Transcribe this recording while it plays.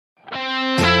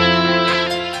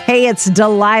Hey, it's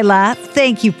Delilah.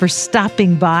 Thank you for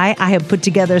stopping by. I have put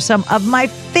together some of my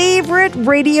favorite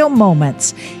radio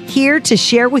moments here to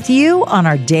share with you on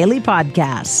our daily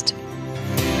podcast.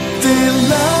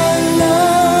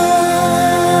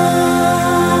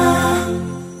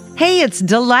 Hey, it's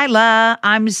Delilah.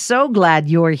 I'm so glad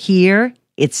you're here.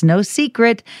 It's no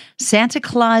secret, Santa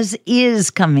Claus is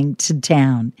coming to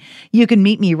town. You can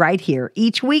meet me right here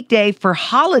each weekday for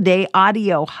holiday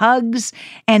audio hugs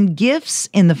and gifts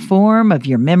in the form of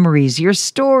your memories, your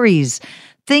stories,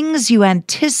 things you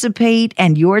anticipate,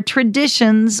 and your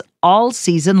traditions all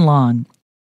season long.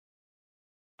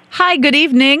 Hi, good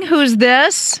evening. Who's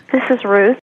this? This is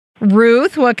Ruth.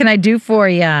 Ruth, what can I do for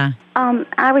you?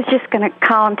 I was just going to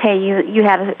call and tell you, you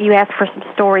asked for some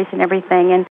stories and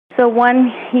everything, and so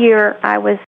one year I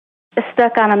was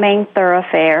stuck on a main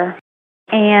thoroughfare,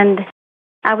 and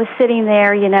I was sitting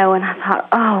there, and I thought,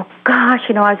 oh gosh,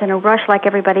 I was in a rush like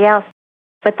everybody else.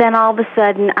 But then all of a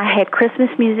sudden I had Christmas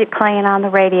music playing on the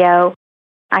radio.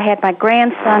 I had my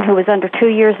grandson, who was under 2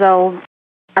 years old,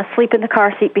 asleep in the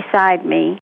car seat beside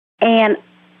me, and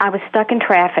I was stuck in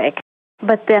traffic.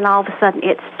 But then all of a sudden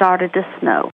it started to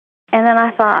snow. And then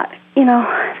I thought,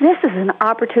 this is an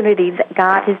opportunity that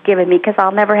God has given me because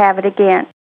I'll never have it again.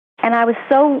 And I was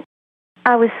so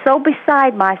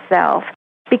beside myself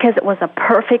because it was a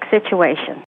perfect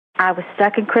situation. I was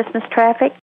stuck in Christmas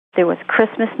traffic. There was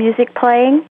Christmas music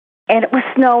playing, and it was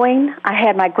snowing. I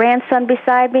had my grandson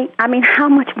beside me. I mean, how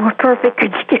much more perfect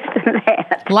could you get than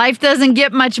that? Life doesn't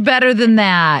get much better than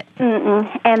that.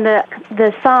 And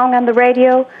the song on the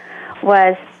radio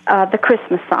was the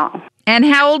Christmas song. And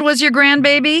how old was your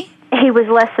grandbaby? He was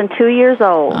less than 2 years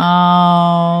old.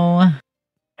 Oh,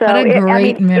 so what a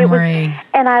great memory.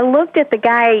 And I looked at the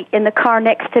guy in the car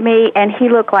next to me, and he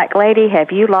looked like, lady,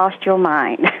 have you lost your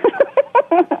mind?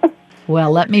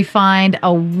 Well, let me find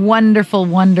a wonderful,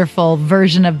 wonderful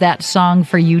version of that song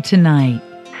for you tonight.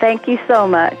 Thank you so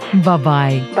much.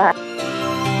 Bye-bye. Bye.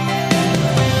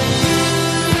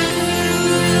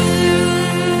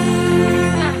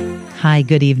 Hi,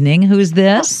 good evening. Who's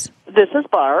this? This is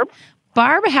Barb.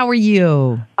 Barb, how are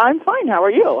you? I'm fine. How are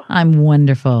you? I'm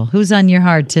wonderful. Who's on your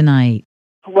heart tonight?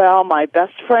 Well, my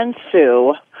best friend,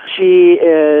 Sue. She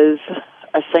is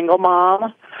a single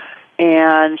mom,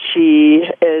 and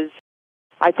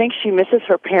I think she misses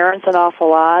her parents an awful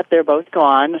lot. They're both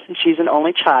gone. She's an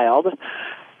only child,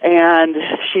 and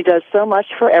she does so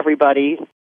much for everybody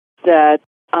that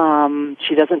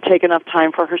she doesn't take enough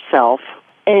time for herself.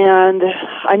 And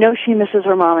I know she misses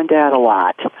her mom and dad a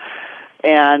lot.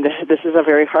 And this is a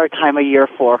very hard time of year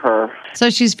for her.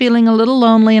 So she's feeling a little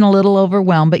lonely and a little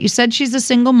overwhelmed. But you said she's a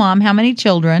single mom. How many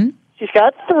children? She's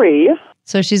got 3.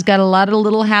 So she's got a lot of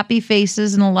little happy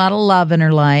faces and a lot of love in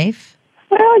her life.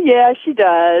 Well, yeah, she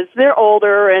does. They're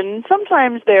older, and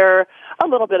sometimes they're a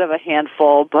little bit of a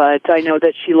handful, but I know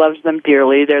that she loves them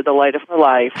dearly. They're the light of her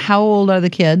life. How old are the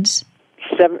kids?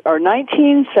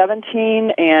 19,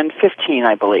 17, and 15,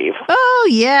 I believe. Oh,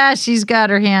 yeah, she's got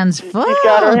her hands full. She's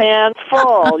got her hands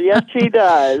full. Yes, she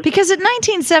does. Because at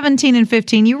 19, 17, and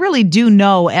 15, you really do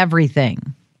know everything.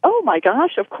 Oh, my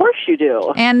gosh, of course you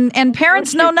do. And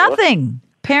parents know nothing.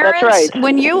 Parents, that's right.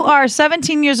 When you are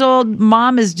 17 years old,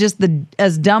 mom is just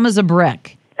as dumb as a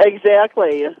brick.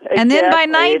 Exactly. And then by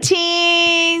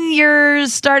 19, you're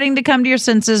starting to come to your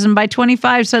senses. And by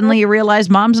 25, suddenly you realize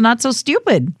mom's not so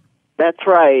stupid. That's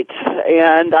right.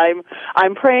 And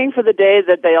I'm praying for the day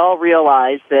that they all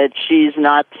realize that she's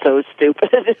not so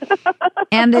stupid.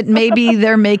 And that maybe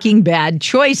they're making bad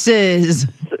choices.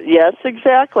 Yes,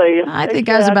 exactly. I think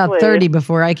I was about 30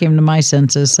 before I came to my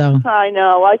senses, so. I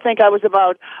know. I think I was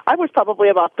probably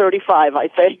about 35, I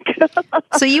think.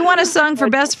 So you want a song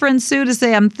for best friend Sue to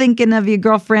say, I'm thinking of you,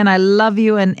 girlfriend, I love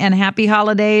you, and happy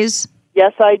holidays?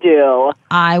 Yes, I do.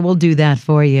 I will do that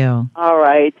for you. All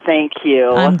right. Thank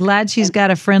you. I'm glad she's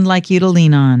got a friend like you to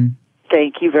lean on.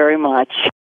 Thank you very much.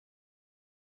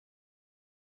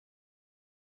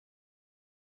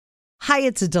 Hi,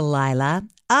 it's Delilah.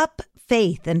 Up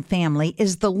Faith and Family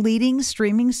is the leading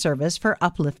streaming service for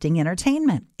uplifting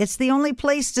entertainment. It's the only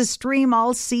place to stream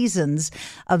all seasons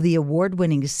of the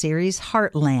award-winning series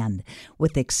Heartland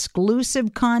with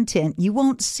exclusive content you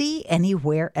won't see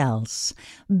anywhere else.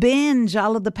 Binge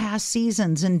all of the past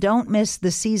seasons and don't miss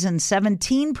the season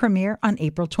 17 premiere on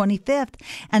April 25th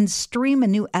and stream a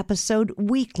new episode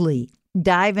weekly.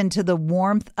 Dive into the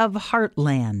warmth of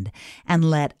Heartland and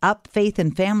let Up Faith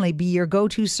and Family be your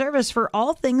go-to service for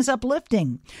all things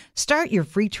uplifting. Start your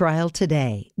free trial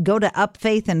today. Go to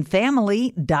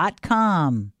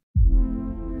upfaithandfamily.com.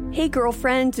 Hey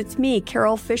girlfriends, it's me,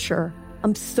 Carol Fisher.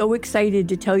 I'm so excited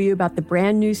to tell you about the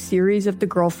brand new series of The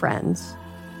Girlfriends.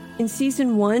 In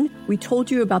Season 1, we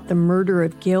told you about the murder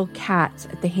of Gail Katz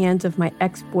at the hands of my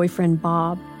ex-boyfriend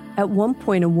Bob. At one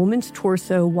point, a woman's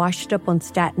torso washed up on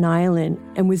Staten Island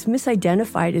and was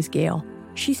misidentified as Gail.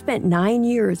 She spent 9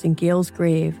 years in Gail's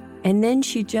grave, and then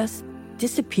she just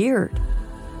disappeared.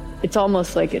 It's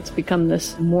almost like it's become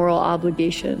this moral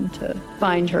obligation to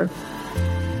find her.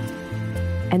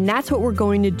 And that's what we're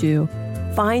going to do.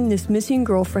 Find this missing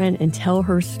girlfriend and tell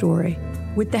her story.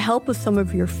 With the help of some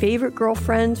of your favorite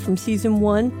girlfriends from Season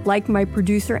 1, like my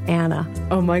producer, Anna.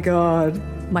 Oh my God.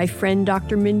 My friend,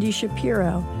 Dr. Mindy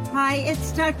Shapiro. Hi,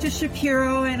 it's Dr.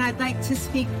 Shapiro, and I'd like to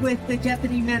speak with the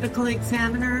Deputy Medical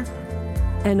Examiner.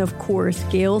 And of course,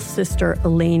 Gail's sister,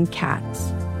 Elaine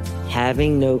Katz.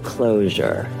 Having no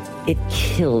closure, it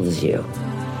kills you.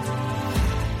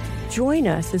 Join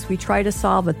us as we try to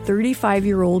solve a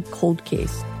 35-year-old cold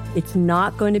case. It's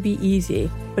not going to be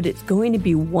easy, but it's going to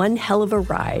be one hell of a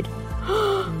ride.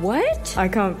 What? I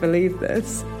can't believe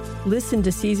this. Listen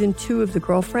to Season 2 of The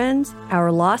Girlfriends,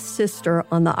 Our Lost Sister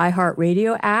on the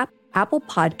iHeartRadio app, Apple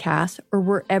Podcasts, or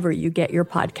wherever you get your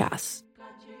podcasts.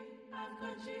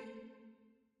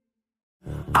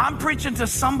 I'm preaching to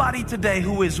somebody today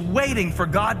who is waiting for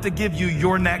God to give you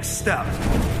your next step.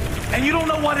 And you don't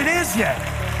know what it is yet.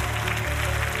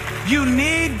 You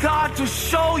need God to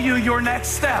show you your next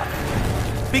step.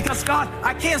 Because God,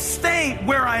 I can't stay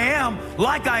where I am,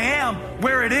 like I am,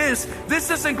 where it is. This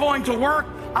isn't going to work.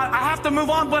 I have to move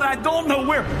on, but I don't know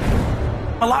where.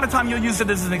 A lot of time you'll use it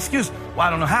as an excuse. Well, I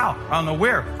don't know how. I don't know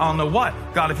where. I don't know what.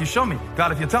 God, if you show me.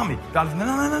 God, if you tell me. God, if...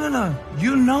 No.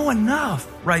 You know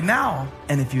enough right now.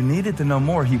 And if you needed to know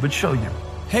more, he would show you.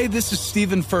 Hey, this is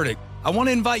Stephen Furtick. I want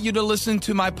to invite you to listen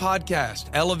to my podcast,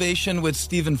 Elevation with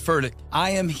Stephen Furtick.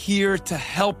 I am here to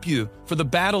help you for the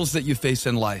battles that you face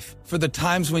in life, for the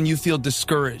times when you feel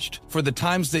discouraged, for the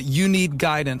times that you need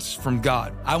guidance from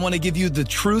God. I want to give you the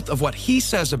truth of what he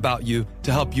says about you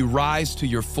to help you rise to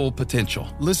your full potential.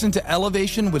 Listen to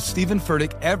Elevation with Stephen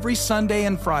Furtick every Sunday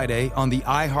and Friday on the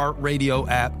iHeartRadio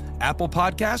app, Apple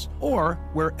Podcasts, or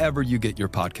wherever you get your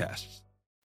podcasts.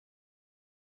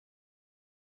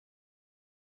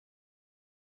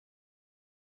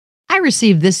 I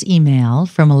received this email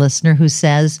from a listener who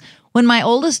says, when my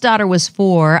oldest daughter was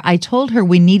 4, I told her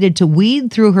we needed to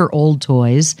weed through her old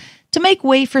toys to make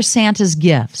way for Santa's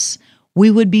gifts.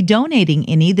 We would be donating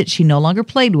any that she no longer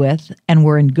played with and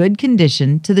were in good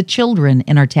condition to the children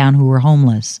in our town who were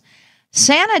homeless.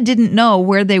 Santa didn't know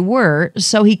where they were,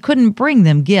 so he couldn't bring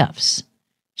them gifts.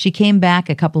 She came back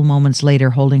a couple moments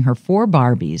later holding her 4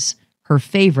 Barbies, her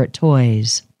favorite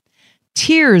toys.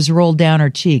 Tears rolled down her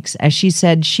cheeks as she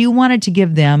said she wanted to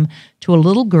give them to a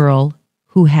little girl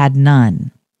who had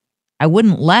none. I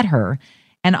wouldn't let her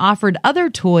and offered other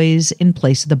toys in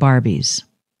place of the Barbies.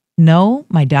 No,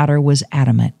 my daughter was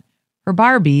adamant. Her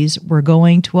Barbies were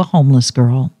going to a homeless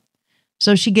girl.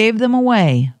 So she gave them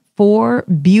away, 4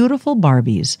 beautiful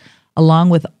Barbies, along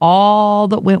with all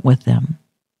that went with them.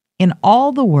 In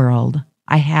all the world,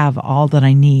 I have all that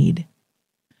I need.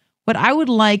 What I would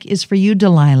like is for you,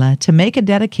 Delilah, to make a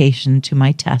dedication to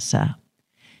my Tessa.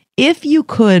 If you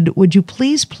could, would you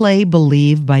please play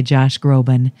Believe by Josh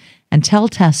Groban and tell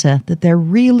Tessa that there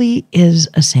really is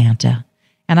a Santa,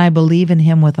 and I believe in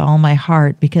him with all my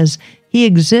heart because he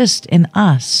exists in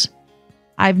us.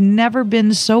 I've never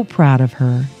been so proud of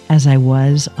her as I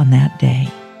was on that day.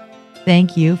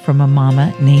 Thank you from a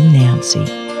mama named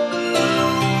Nancy.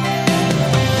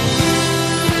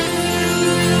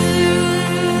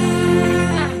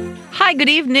 Hi, good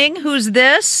evening. Who's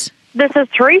this? This is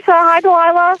Teresa. Hi,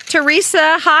 Delilah.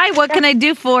 Teresa, hi. What can I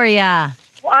do for you?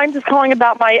 Well, I'm just calling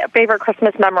about my favorite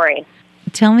Christmas memory.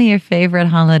 Tell me your favorite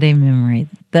holiday memory.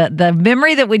 The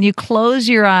memory that when you close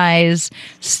your eyes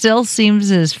still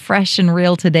seems as fresh and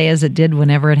real today as it did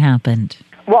whenever it happened.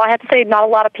 Well, I have to say not a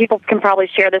lot of people can probably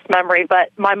share this memory, but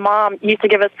my mom used to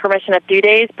give us permission a few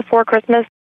days before Christmas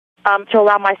to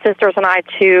allow my sisters and I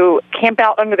to camp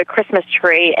out under the Christmas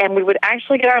tree, and we would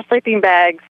actually get our sleeping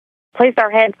bags, place our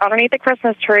heads underneath the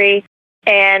Christmas tree,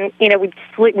 and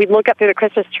we'd look up through the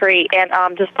Christmas tree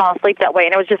and just fall asleep that way.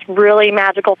 And it was just really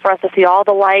magical for us to see all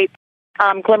the lights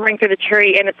glimmering through the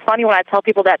tree. And it's funny when I tell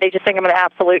people that, they just think I'm an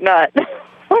absolute nut.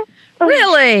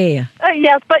 Really?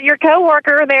 Yes, but your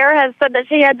coworker there has said that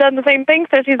she had done the same thing,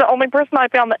 so she's the only person I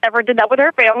found that ever did that with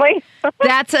her family.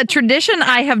 That's a tradition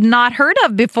I have not heard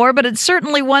of before, but it's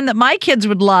certainly one that my kids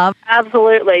would love.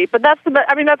 Absolutely, but that's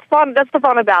fun. That's the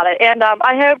fun about it, and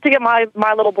I hope to get my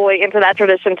little boy into that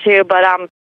tradition too. But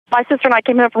my sister and I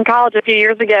came home from college a few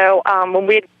years ago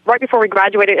right before we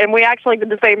graduated, and we actually did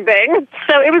the same thing.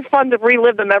 So it was fun to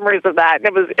relive the memories of that.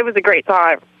 It was a great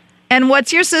time. And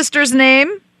what's your sister's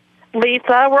name?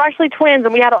 Lisa. We're actually twins,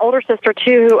 and we had an older sister,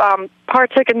 too, who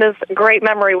partook in this great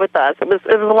memory with us. It was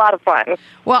a lot of fun.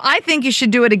 Well, I think you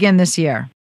should do it again this year.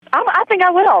 I think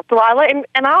I will, Delilah,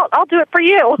 and I'll do it for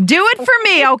you. Do it for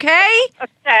me, okay?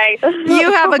 Okay.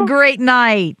 You have a great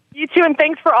night. You too, and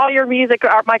thanks for all your music.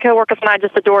 My coworkers and I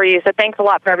just adore you, so thanks a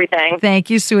lot for everything. Thank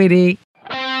you, sweetie.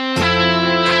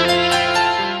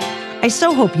 I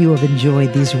so hope you have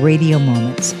enjoyed these radio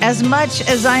moments as much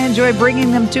as I enjoy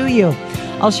bringing them to you.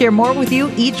 I'll share more with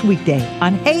you each weekday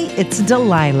on Hey, It's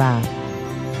Delilah.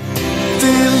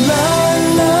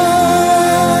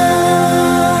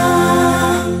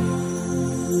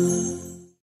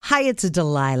 Hi, it's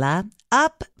Delilah.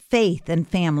 Up Faith and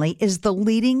Family is the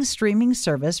leading streaming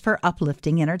service for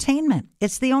uplifting entertainment.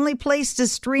 It's the only place to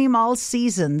stream all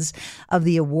seasons of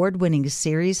the award-winning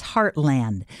series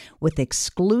Heartland with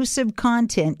exclusive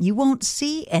content you won't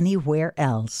see anywhere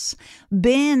else.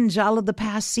 Binge all of the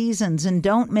past seasons and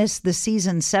don't miss the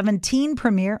season 17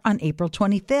 premiere on April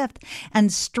 25th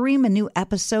and stream a new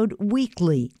episode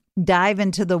weekly. Dive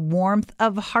into the warmth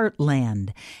of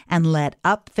Heartland and let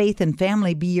Up Faith and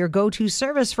Family be your go-to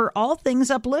service for all things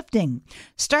uplifting.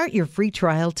 Start your free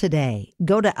trial today.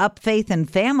 Go to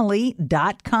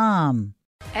upfaithandfamily.com.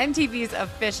 MTV's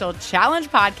official Challenge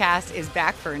podcast is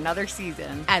back for another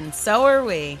season. And so are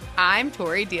we. I'm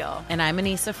Tori Deal. And I'm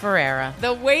Anissa Ferreira.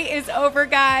 The wait is over,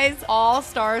 guys. All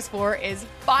Stars 4 is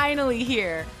finally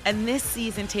here. And this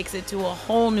season takes it to a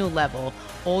whole new level.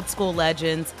 Old school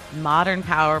legends, modern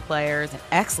power players, and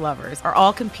ex-lovers are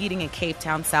all competing in Cape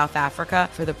Town, South Africa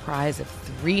for the prize of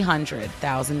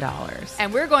 $300,000.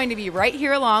 And we're going to be right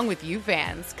here along with you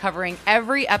fans, covering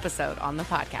every episode on the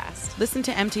podcast. Listen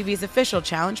to MTV's official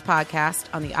Challenge podcast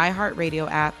on the iHeartRadio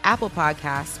app, Apple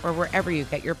Podcasts, or wherever you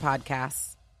get your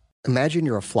podcasts. Imagine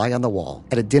you're a fly on the wall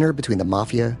at a dinner between the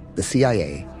mafia, the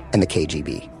CIA, and the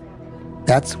KGB.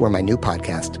 That's where my new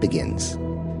podcast begins.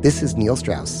 This is Neil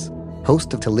Strauss,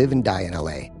 host of To Live and Die in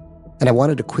LA. And I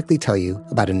wanted to quickly tell you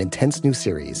about an intense new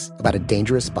series about a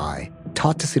dangerous spy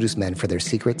taught to seduce men for their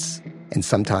secrets and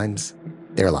sometimes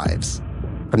their lives.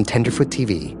 From Tenderfoot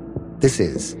TV, this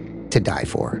is To Die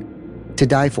For. To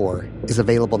Die For is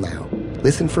available now.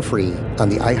 Listen for free on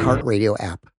the iHeartRadio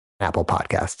app, Apple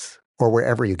Podcasts, or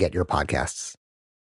wherever you get your podcasts.